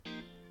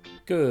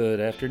Good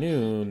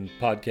afternoon,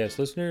 podcast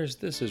listeners.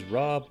 This is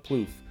Rob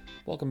Plouffe.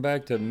 Welcome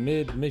back to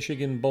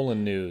Mid-Michigan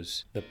Bowling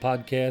News, the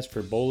podcast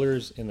for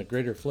bowlers in the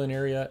greater Flint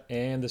area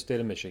and the state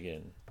of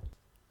Michigan.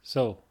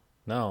 So,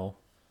 now,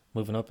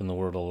 moving up in the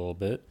world a little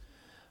bit,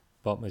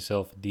 bought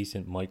myself a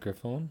decent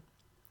microphone.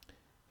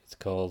 It's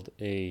called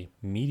a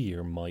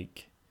Meteor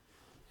mic,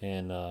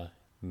 and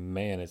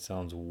man, it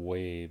sounds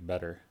way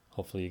better.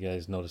 Hopefully you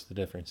guys notice the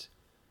difference.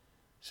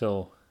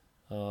 So,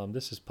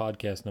 this is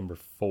podcast number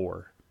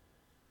 4.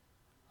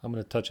 I'm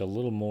going to touch a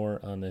little more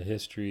on the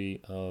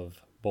history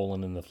of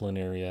bowling in the Flint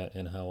area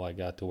and how I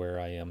got to where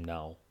I am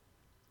now.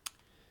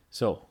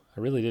 So, I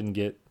really didn't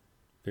get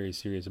very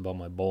serious about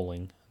my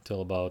bowling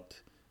until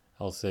about,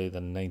 I'll say, the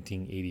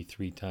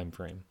 1983 time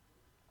frame.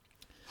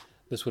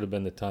 This would have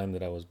been the time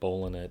that I was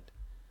bowling at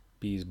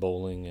Bees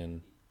Bowling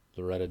and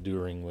Loretta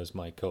During was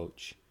my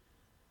coach.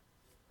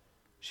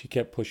 She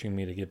kept pushing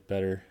me to get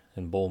better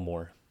and bowl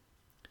more.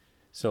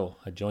 So,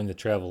 I joined the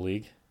Travel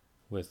League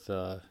with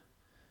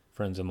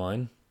friends of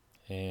mine.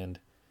 And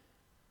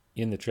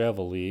in the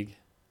Travel League,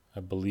 I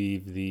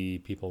believe the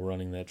people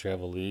running that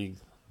Travel League,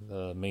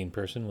 the main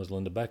person was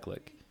Linda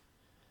Becklick.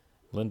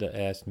 Linda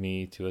asked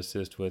me to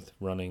assist with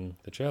running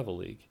the Travel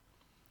League.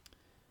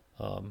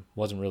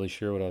 Wasn't really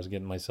sure what I was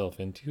getting myself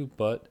into,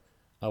 but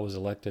I was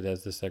elected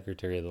as the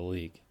secretary of the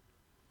league.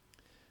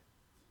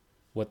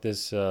 What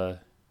this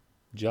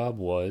job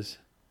was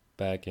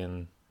back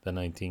in the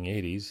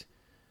 1980s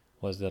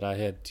was that I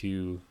had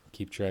to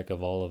keep track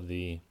of all of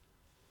the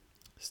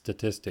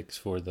statistics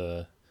for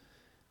the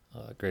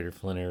Greater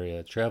Flint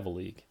Area Travel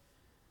League,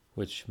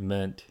 which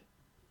meant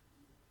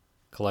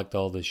collect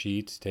all the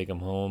sheets, take them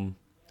home,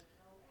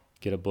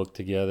 get a book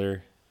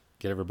together,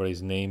 get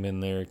everybody's name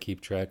in there,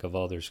 keep track of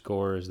all their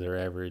scores, their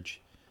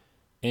average,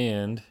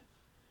 and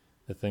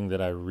the thing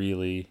that I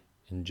really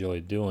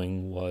enjoyed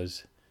doing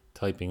was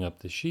typing up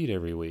the sheet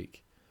every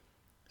week.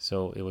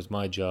 So it was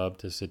my job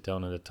to sit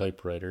down at a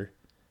typewriter,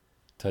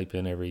 type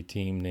in every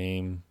team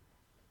name,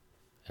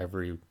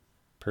 every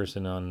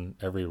person on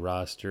every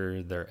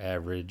roster, their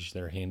average,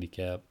 their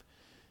handicap.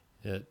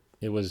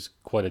 It was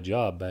quite a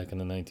job back in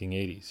the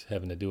 1980s,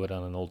 having to do it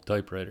on an old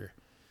typewriter.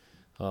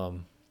 I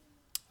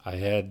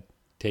had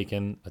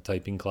taken a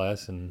typing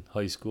class in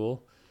high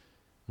school.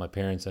 My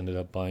parents ended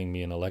up buying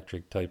me an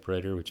electric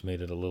typewriter, which made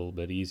it a little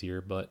bit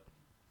easier, but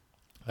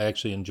I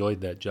actually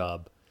enjoyed that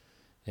job.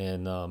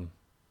 And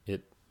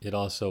it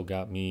also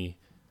got me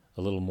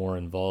a little more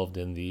involved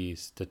in the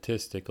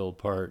statistical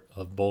part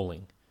of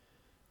bowling,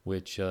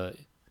 which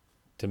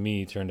to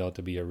me turned out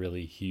to be a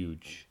really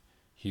huge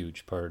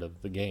part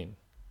of the game.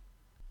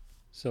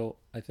 So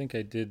I think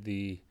I did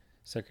the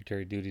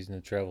secretary duties in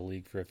the Travel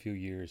League for a few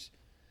years.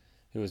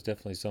 It was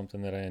definitely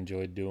something that I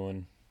enjoyed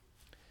doing.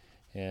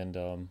 And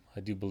I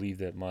do believe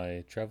that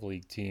my Travel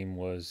League team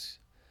was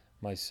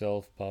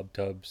myself, Bob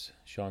Tubbs,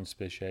 Sean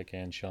Spishak,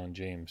 and Sean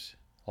James,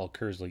 all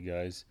Kersley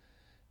guys.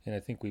 And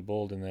I think we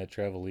bowled in that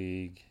Travel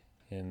League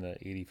in the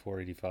 84,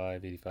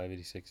 85, 85,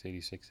 86,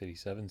 86,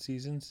 87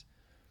 seasons.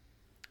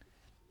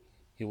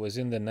 It was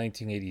in the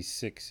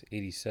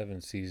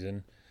 1986-87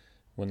 season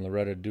when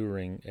Loretta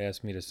During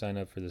asked me to sign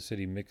up for the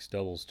city mixed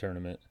doubles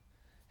tournament.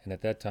 And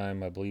at that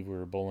time, I believe we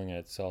were bowling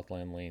at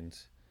Southland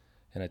Lanes.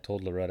 And I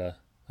told Loretta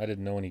I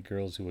didn't know any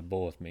girls who would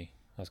bowl with me.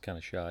 I was kind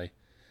of shy.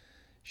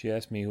 She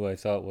asked me who I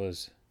thought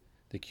was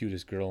the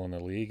cutest girl in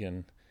the league,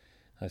 and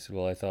I said,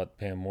 well, I thought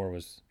Pam Moore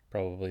was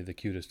probably the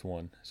cutest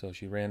one. So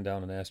she ran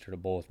down and asked her to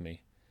bowl with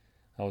me.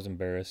 I was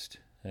embarrassed,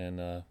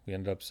 and we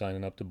ended up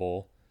signing up to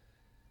bowl.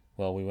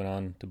 Well, we went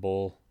on to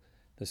bowl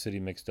the city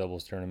mixed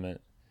doubles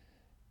tournament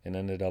and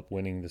ended up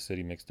winning the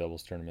city mixed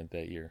doubles tournament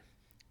that year.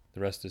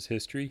 The rest is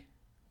history.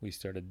 We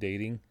started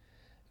dating,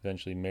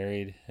 eventually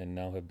married, and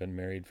now have been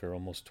married for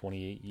almost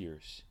 28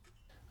 years.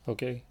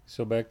 Okay,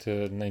 so back to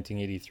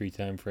 1983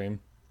 time frame.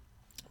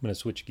 I'm going to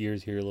switch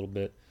gears here a little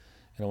bit,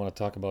 and I want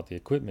to talk about the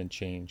equipment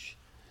change.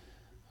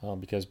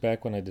 Because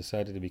back when I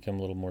decided to become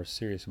a little more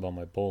serious about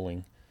my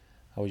bowling,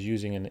 I was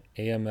using an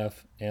AMF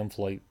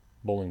Amflight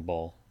bowling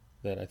ball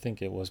that I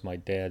think it was my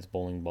dad's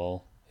bowling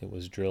ball. It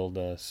was drilled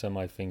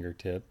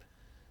semi-fingertip.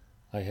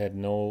 I had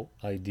no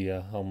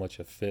idea how much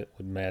a fit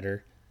would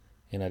matter,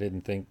 and I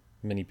didn't think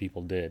many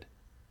people did.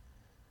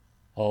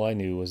 All I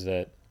knew was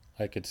that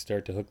I could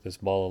start to hook this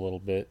ball a little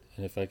bit,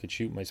 and if I could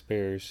shoot my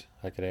spares,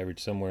 I could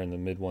average somewhere in the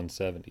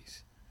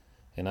mid-170s,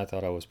 and I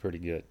thought I was pretty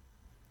good.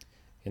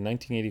 In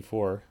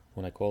 1984,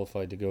 when I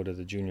qualified to go to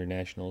the Junior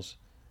Nationals,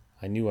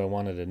 I knew I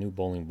wanted a new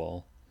bowling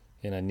ball,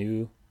 and I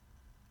knew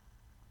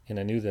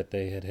that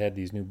they had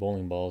these new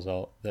bowling balls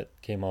out that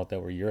came out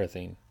that were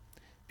urethane.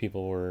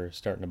 People were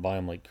starting to buy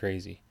them like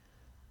crazy.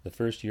 The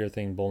first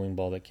urethane bowling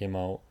ball that came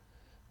out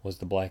was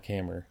the Black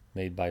Hammer,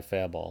 made by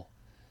Faball,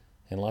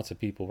 and lots of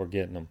people were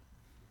getting them.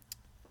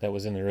 That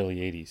was in the early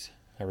 80s.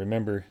 I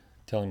remember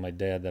telling my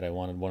dad that I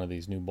wanted one of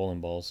these new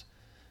bowling balls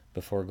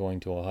before going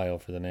to Ohio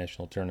for the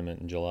national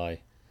tournament in July.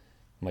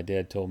 My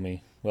dad told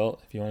me, well,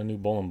 if you want a new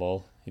bowling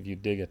ball, if you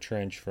dig a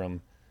trench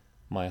from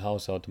my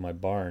house out to my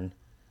barn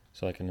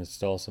so I can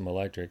install some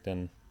electric,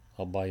 then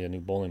I'll buy you a new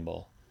bowling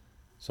ball.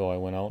 So I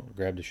went out,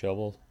 grabbed a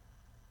shovel,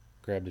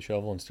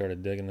 and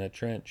started digging that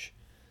trench.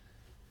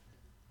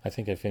 I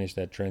think I finished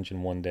that trench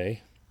in one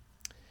day.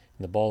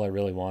 And the ball I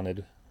really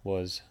wanted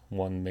was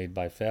one made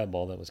by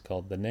Fab-Ball that was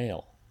called the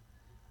Nail.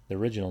 The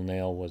original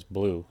Nail was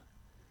blue.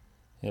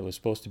 It was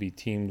supposed to be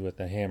teamed with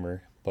a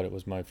hammer, but it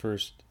was my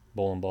first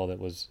bowling ball that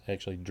was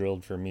actually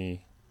drilled for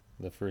me,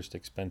 the first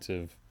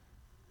expensive,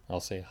 I'll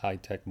say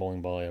high-tech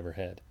bowling ball I ever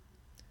had.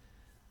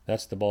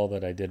 That's the ball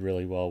that I did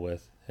really well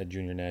with at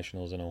Junior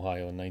Nationals in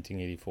Ohio in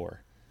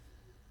 1984.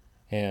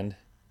 And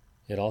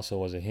it also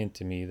was a hint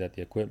to me that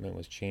the equipment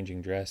was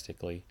changing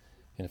drastically,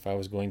 and if I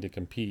was going to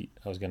compete,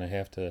 I was going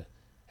to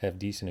have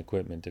decent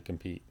equipment to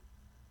compete.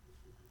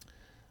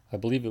 I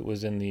believe it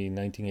was in the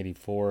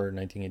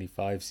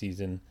 1984-1985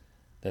 season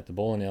that the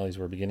bowling alleys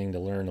were beginning to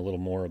learn a little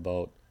more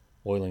about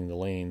oiling the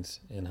lanes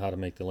and how to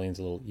make the lanes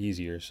a little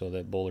easier so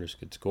that bowlers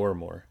could score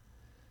more.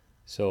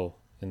 So,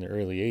 in the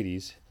early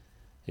 80s,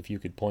 if you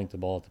could point the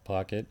ball at the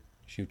pocket,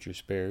 shoot your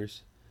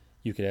spares,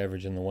 you could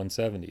average in the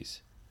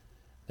 170s.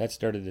 That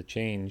started to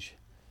change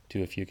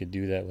to if you could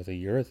do that with a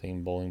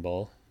urethane bowling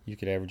ball, you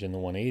could average in the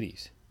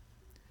 180s.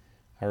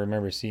 I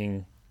remember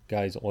seeing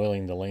guys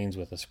oiling the lanes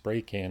with a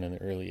spray can in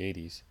the early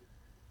 80s,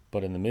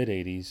 but in the mid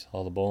 80s,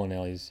 all the bowling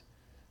alleys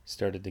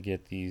started to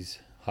get these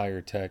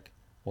higher tech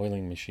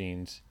oiling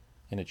machines,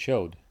 and it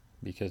showed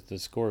because the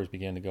scores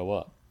began to go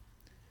up.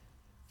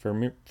 For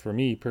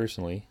me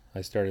personally,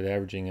 I started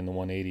averaging in the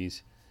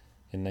 180s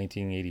in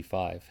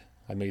 1985.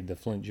 I made the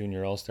Flint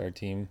Junior All-Star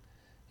team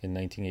in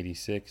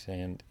 1986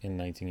 and in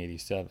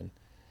 1987.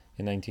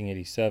 In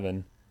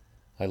 1987,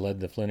 I led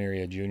the Flint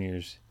area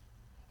juniors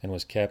and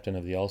was captain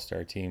of the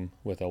All-Star team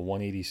with a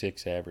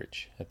 186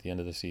 average at the end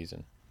of the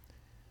season.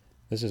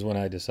 This is when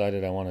I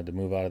decided I wanted to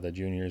move out of the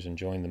juniors and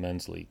join the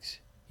men's leagues.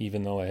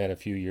 Even though I had a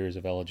few years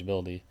of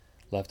eligibility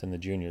left in the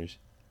juniors,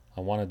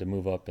 I wanted to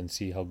move up and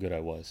see how good I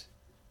was.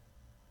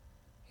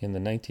 In the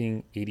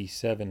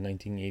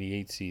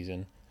 1987-1988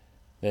 season,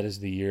 that is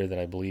the year that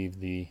I believe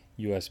the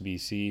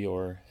USBC,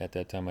 or at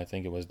that time I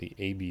think it was the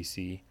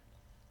ABC,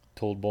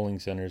 told bowling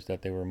centers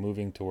that they were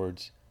moving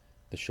towards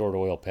the short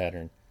oil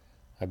pattern.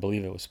 I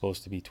believe it was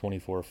supposed to be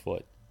 24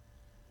 foot.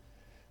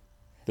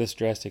 This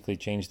drastically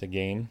changed the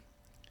game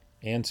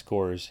and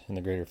scores in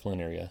the greater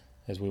Flint area,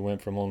 as we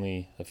went from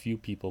only a few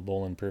people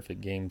bowling perfect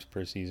games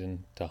per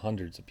season to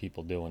hundreds of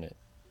people doing it.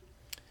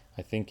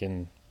 I think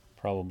in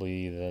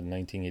probably the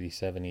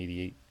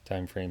 1987-88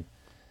 time frame,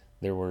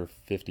 there were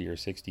 50 or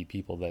 60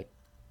 people that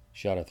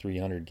shot a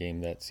 300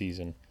 game that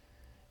season,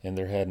 and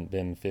there hadn't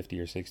been 50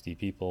 or 60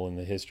 people in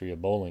the history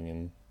of bowling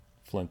in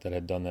Flint that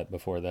had done that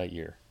before that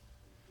year.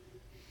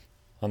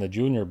 On the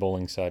junior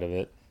bowling side of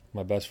it,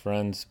 my best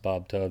friends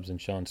Bob Tubbs and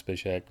Sean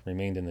Spishak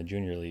remained in the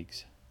junior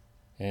leagues,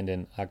 and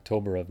in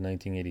October of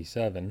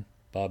 1987,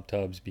 Bob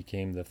Tubbs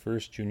became the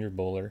first junior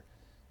bowler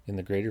in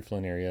the greater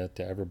Flint area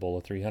to ever bowl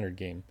a 300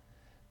 game,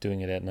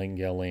 doing it at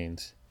Nightingale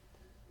Lanes.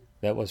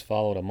 That was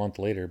followed a month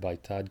later by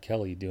Todd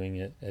Kelly doing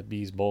it at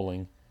Bees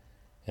Bowling,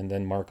 and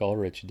then Mark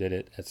Ulrich did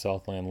it at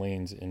Southland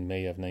Lanes in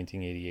May of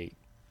 1988.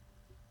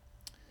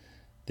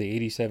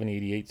 The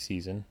 87-88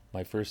 season,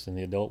 my first in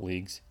the adult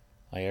leagues,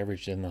 I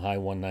averaged in the high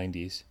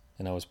 190s,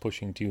 and I was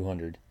pushing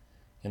 200,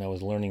 and I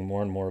was learning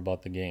more and more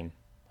about the game,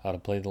 how to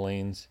play the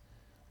lanes,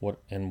 what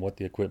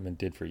the equipment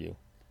did for you.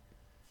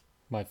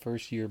 My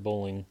first year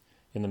bowling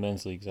in the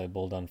men's leagues, I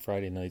bowled on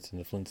Friday nights in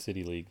the Flint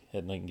City League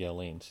at Nightingale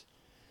Lanes.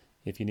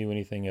 If you knew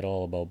anything at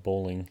all about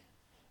bowling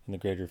in the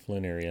greater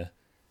Flint area,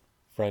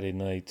 Friday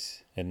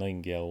nights at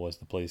Nightingale was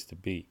the place to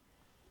be.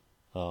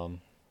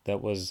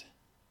 That was,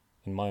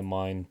 in my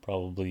mind,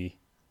 probably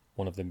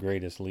one of the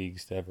greatest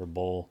leagues to ever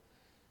bowl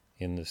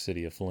in the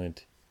city of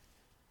Flint,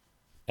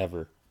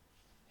 ever.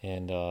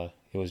 And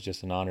it was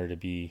just an honor to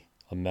be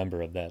a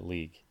member of that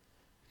league.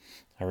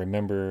 I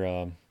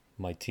remember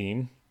my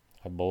team.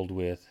 I bowled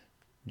with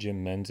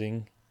Jim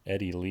Menzing,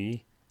 Eddie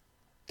Lee,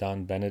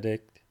 Don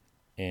Benedict,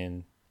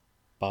 and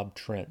Bob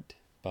Trent.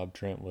 Bob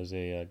Trent was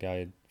a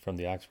guy from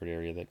the Oxford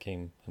area that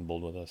came and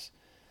bowled with us.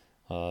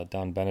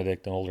 Don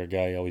Benedict, an older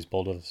guy, always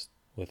bowled with us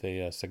with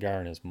a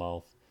cigar in his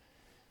mouth,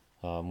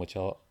 which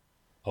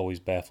always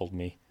baffled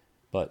me.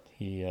 But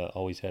he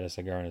always had a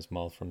cigar in his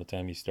mouth from the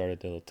time he started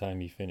to the time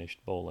he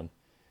finished bowling.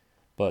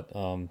 But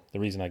the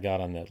reason I got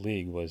on that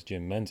league was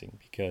Jim Menzing,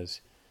 because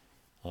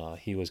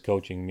he was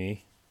coaching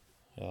me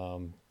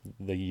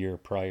the year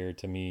prior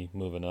to me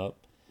moving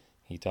up.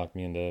 He talked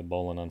me into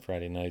bowling on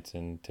Friday nights,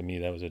 and to me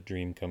that was a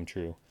dream come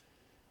true.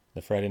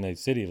 The Friday Night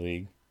City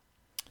League,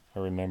 I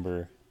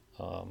remember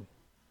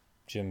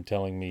Jim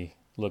telling me,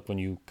 look, when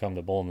you come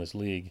to bowl in this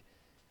league,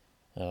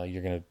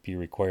 you're going to be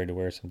required to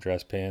wear some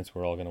dress pants.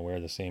 We're all going to wear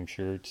the same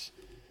shirts.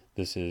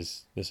 This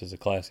is a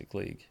classic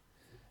league.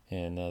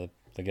 And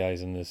the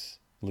guys in this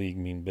league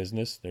mean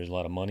business. There's a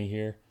lot of money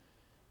here,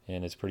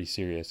 and it's pretty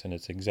serious, and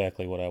it's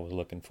exactly what I was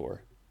looking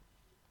for.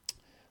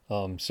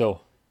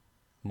 So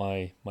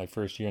my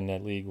first year in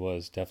that league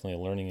was definitely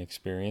a learning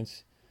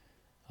experience.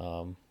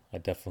 I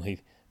definitely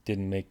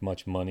didn't make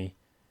much money,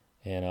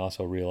 and I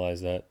also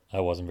realized that I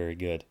wasn't very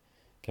good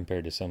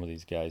compared to some of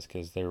these guys,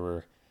 because there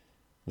were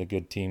the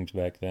good teams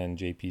back then: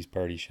 JP's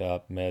Party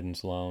Shop,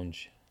 Madden's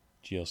Lounge,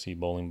 GLC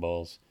Bowling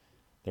Balls.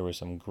 There were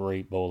some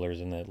great bowlers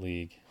in that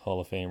league,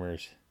 Hall of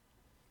Famers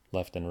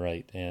left and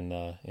right, and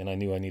I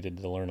knew I needed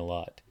to learn a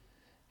lot.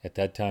 At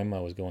that time, I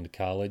was going to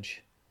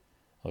college.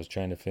 I was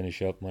trying to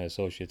finish up my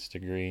associate's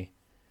degree,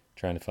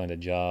 trying to find a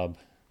job.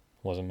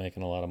 Wasn't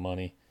making a lot of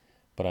money,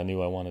 but I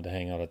knew I wanted to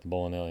hang out at the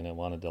bowling alley and I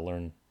wanted to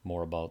learn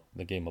more about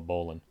the game of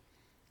bowling.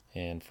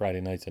 And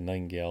Friday nights at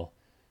Nightingale,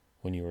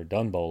 when you were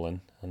done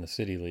bowling on the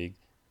City League,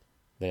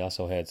 they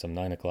also had some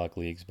 9 o'clock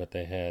leagues, but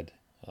they had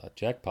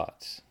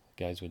jackpots.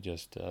 Guys would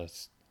just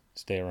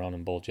stay around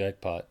and bowl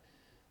jackpot,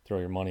 throw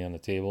your money on the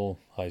table,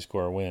 high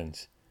score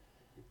wins.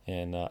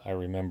 And I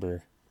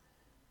remember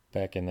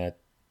back in that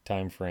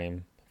time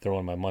frame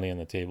throwing my money on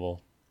the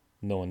table,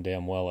 knowing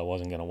damn well I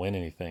wasn't going to win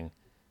anything.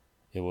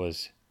 It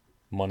was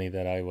money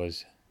that I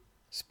was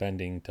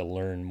spending to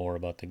learn more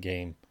about the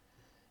game,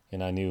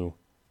 and I knew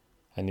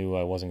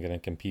I wasn't going to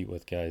compete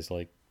with guys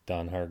like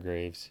Don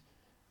Hargraves,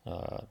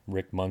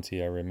 Rick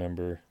Muncie. I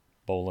remember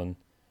bowling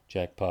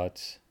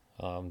jackpots.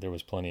 There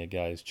was plenty of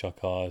guys,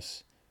 Chuck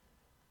Haas,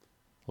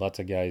 lots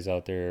of guys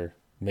out there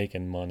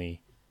making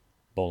money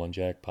bowling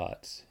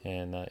jackpots,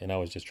 and I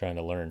was just trying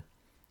to learn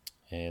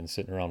and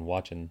sitting around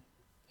watching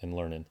and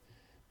learning.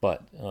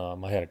 But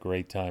I had a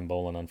great time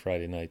bowling on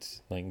Friday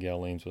nights.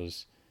 Nightingale Lanes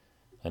was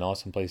an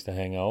awesome place to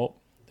hang out.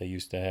 They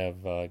used to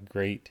have a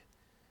great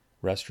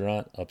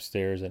restaurant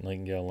upstairs at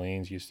Nightingale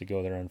Lanes. Used to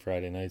go there on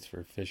Friday nights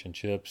for fish and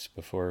chips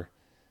before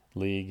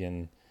league,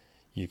 and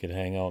you could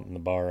hang out in the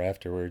bar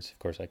afterwards. Of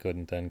course, I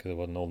couldn't then because I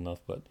wasn't old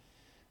enough, but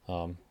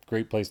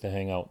great place to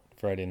hang out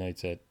Friday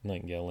nights at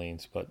Nightingale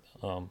Lanes. But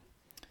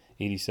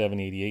 87,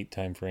 88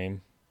 time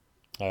frame,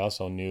 I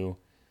also knew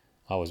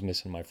I was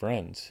missing my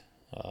friends.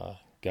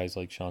 Guys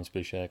like Sean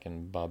Spishak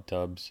and Bob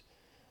Tubbs,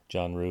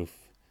 John Roof.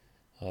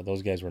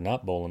 Those guys were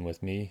not bowling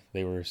with me.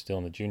 They were still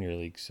in the junior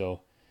league. So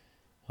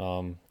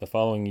the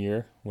following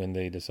year, when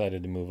they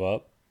decided to move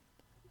up,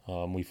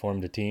 we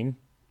formed a team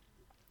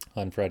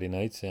on Friday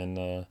nights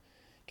and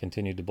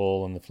continued to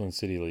bowl in the Flint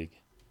City League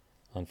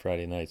on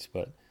Friday nights.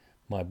 But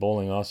my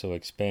bowling also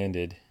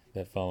expanded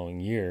that following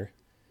year,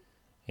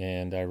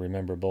 and I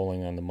remember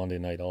bowling on the Monday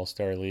Night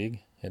All-Star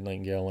League at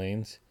Nightingale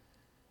Lanes.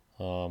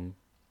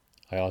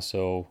 I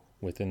also,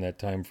 within that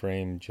time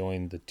frame,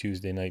 joined the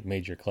Tuesday Night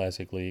Major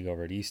Classic League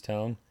over at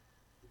Easttown.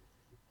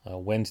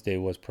 Wednesday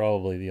was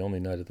probably the only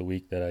night of the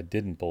week that I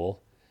didn't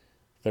bowl.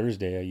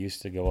 Thursday, I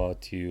used to go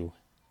out to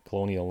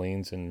Colonial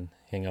Lanes and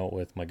hang out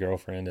with my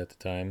girlfriend at the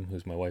time,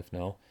 who's my wife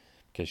now,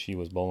 because she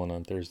was bowling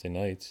on Thursday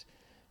nights.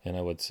 And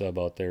I would sub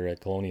out there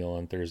at Colonial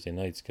on Thursday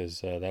nights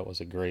because that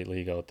was a great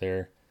league out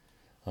there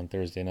on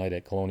Thursday night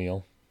at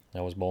Colonial.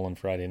 I was bowling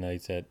Friday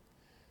nights at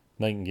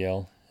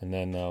Nightingale. And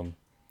then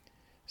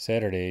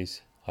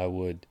Saturdays, I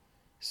would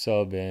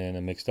sub in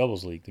a mixed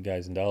doubles league, the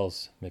Guys and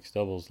Dolls mixed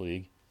doubles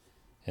league.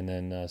 And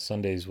then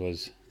Sundays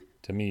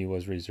to me,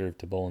 was reserved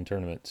to bowling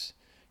tournaments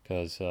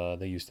because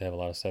they used to have a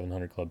lot of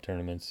 700 club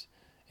tournaments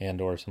and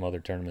or some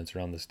other tournaments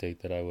around the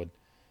state that I would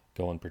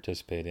go and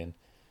participate in.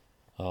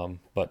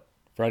 But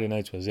Friday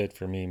nights was it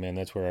for me, man.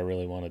 That's where I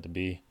really wanted to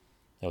be.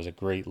 That was a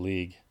great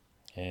league.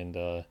 And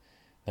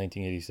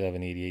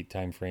 1987, 88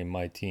 time frame,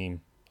 my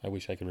team, I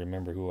wish I could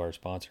remember who our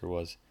sponsor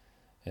was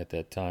at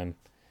that time.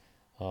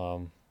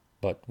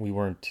 But we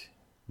weren't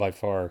by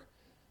far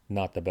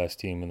not the best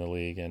team in the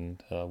league,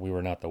 and we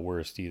were not the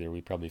worst either.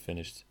 We probably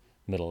finished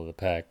middle of the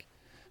pack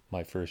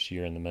my first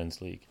year in the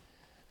men's league.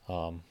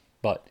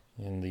 But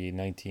in the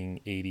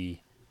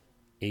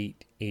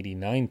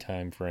 1988-89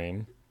 time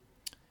frame,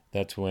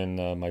 that's when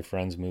my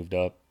friends moved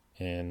up,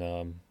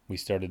 and we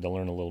started to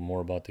learn a little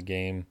more about the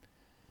game.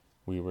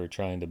 We were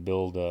trying to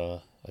build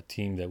a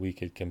team that we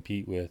could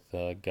compete with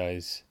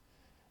guys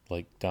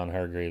like Don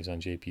Hargraves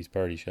on JP's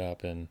Party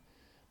Shop and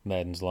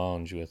Madden's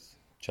Lounge with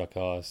Chuck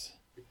Haas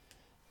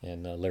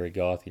and Larry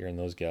Gauthier and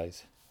those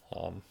guys.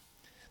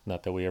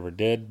 Not that we ever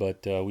did,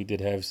 but we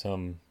did have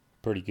some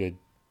pretty good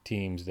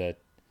teams that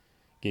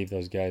gave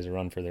those guys a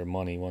run for their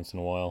money once in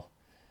a while.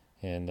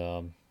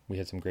 And we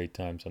had some great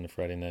times on the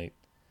Friday night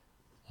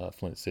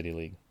Flint City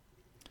League.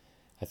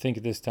 I think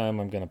at this time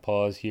I'm going to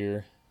pause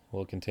here.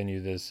 We'll continue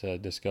this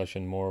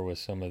discussion more with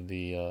some of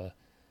the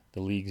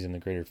leagues in the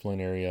greater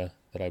Flint area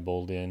that I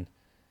bowled in.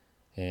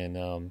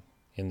 And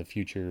in the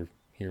future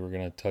here, we're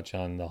going to touch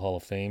on the Hall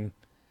of Fame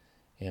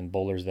and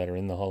bowlers that are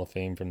in the Hall of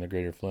Fame from the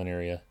greater Flint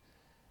area.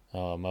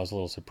 I was a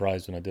little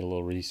surprised when I did a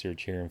little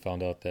research here and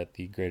found out that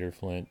the Greater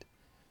Flint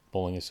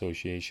Bowling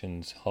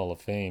Association's Hall of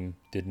Fame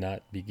did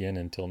not begin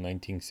until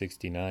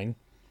 1969.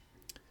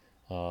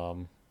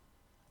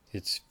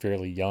 It's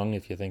fairly young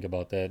if you think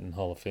about that in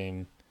Hall of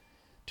Fame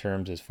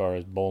terms as far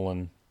as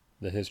bowling,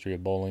 the history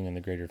of bowling in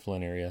the greater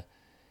Flint area.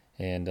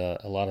 And a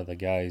lot of the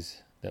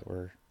guys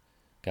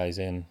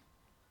and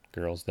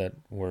girls that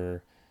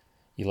were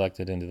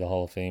elected into the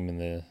Hall of Fame in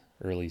the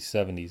early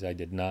 70s, I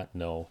did not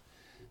know.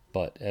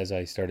 But as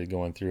I started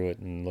going through it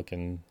and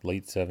looking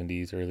late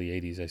 70s, early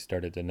 80s, I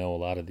started to know a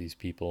lot of these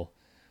people.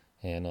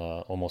 And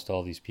almost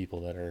all these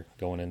people that are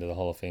going into the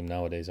Hall of Fame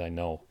nowadays I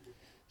know.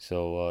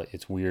 So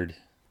it's weird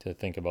to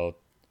think about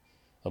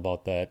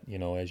that.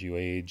 As you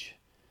age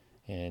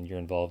and you're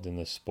involved in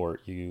this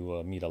sport,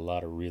 you meet a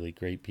lot of really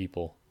great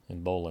people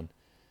in bowling,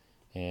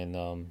 and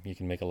you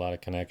can make a lot of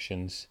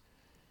connections.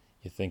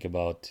 You think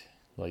about,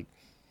 like,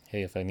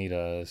 hey, if I need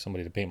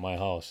somebody to paint my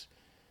house,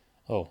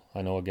 oh,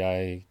 I know a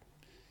guy.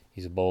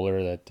 He's a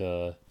bowler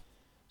that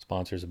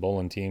sponsors a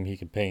bowling team. He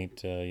can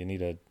paint. You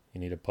need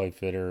a pipe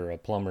fitter or a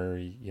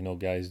plumber.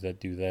 Guys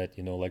that do that.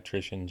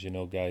 Electricians.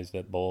 Guys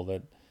that bowl,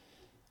 that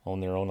own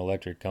their own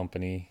electric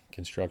company,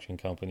 construction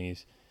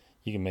companies.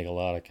 You can make a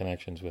lot of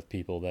connections with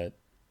people that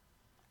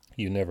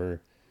you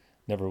never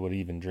would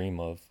even dream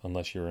of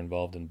unless you're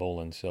involved in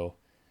bowling. So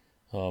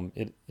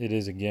it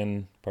is,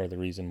 again, part of the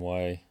reason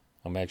why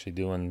I'm actually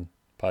doing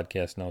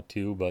podcasts now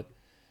too, but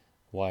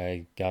why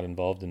I got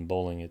involved in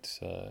bowling. It's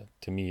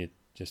to me, it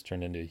just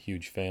turned into a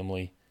huge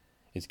family.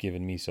 It's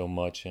given me so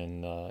much,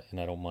 and I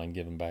don't mind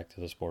giving back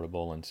to the sport of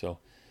bowling. So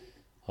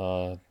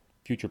uh,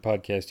 future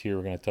podcast here,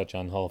 we're going to touch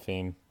on Hall of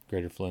Fame,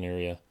 Greater Flint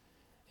area,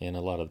 and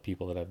a lot of the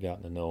people that I've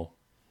gotten to know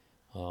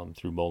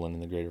through bowling in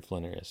the Greater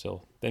Flint area.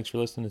 So thanks for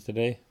listening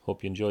today.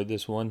 Hope you enjoyed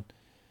this one.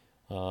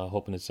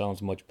 Hoping it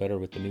sounds much better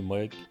with the new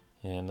mic,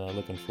 and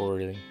looking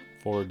forward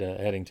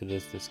to adding to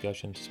this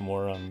discussion some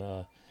more on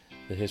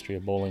the history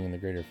of bowling in the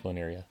Greater Flint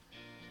area.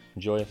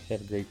 Enjoy.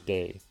 Have a great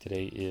day.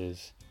 Today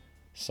is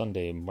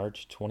Sunday,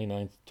 March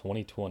 29th,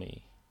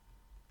 2020.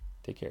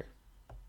 Take care.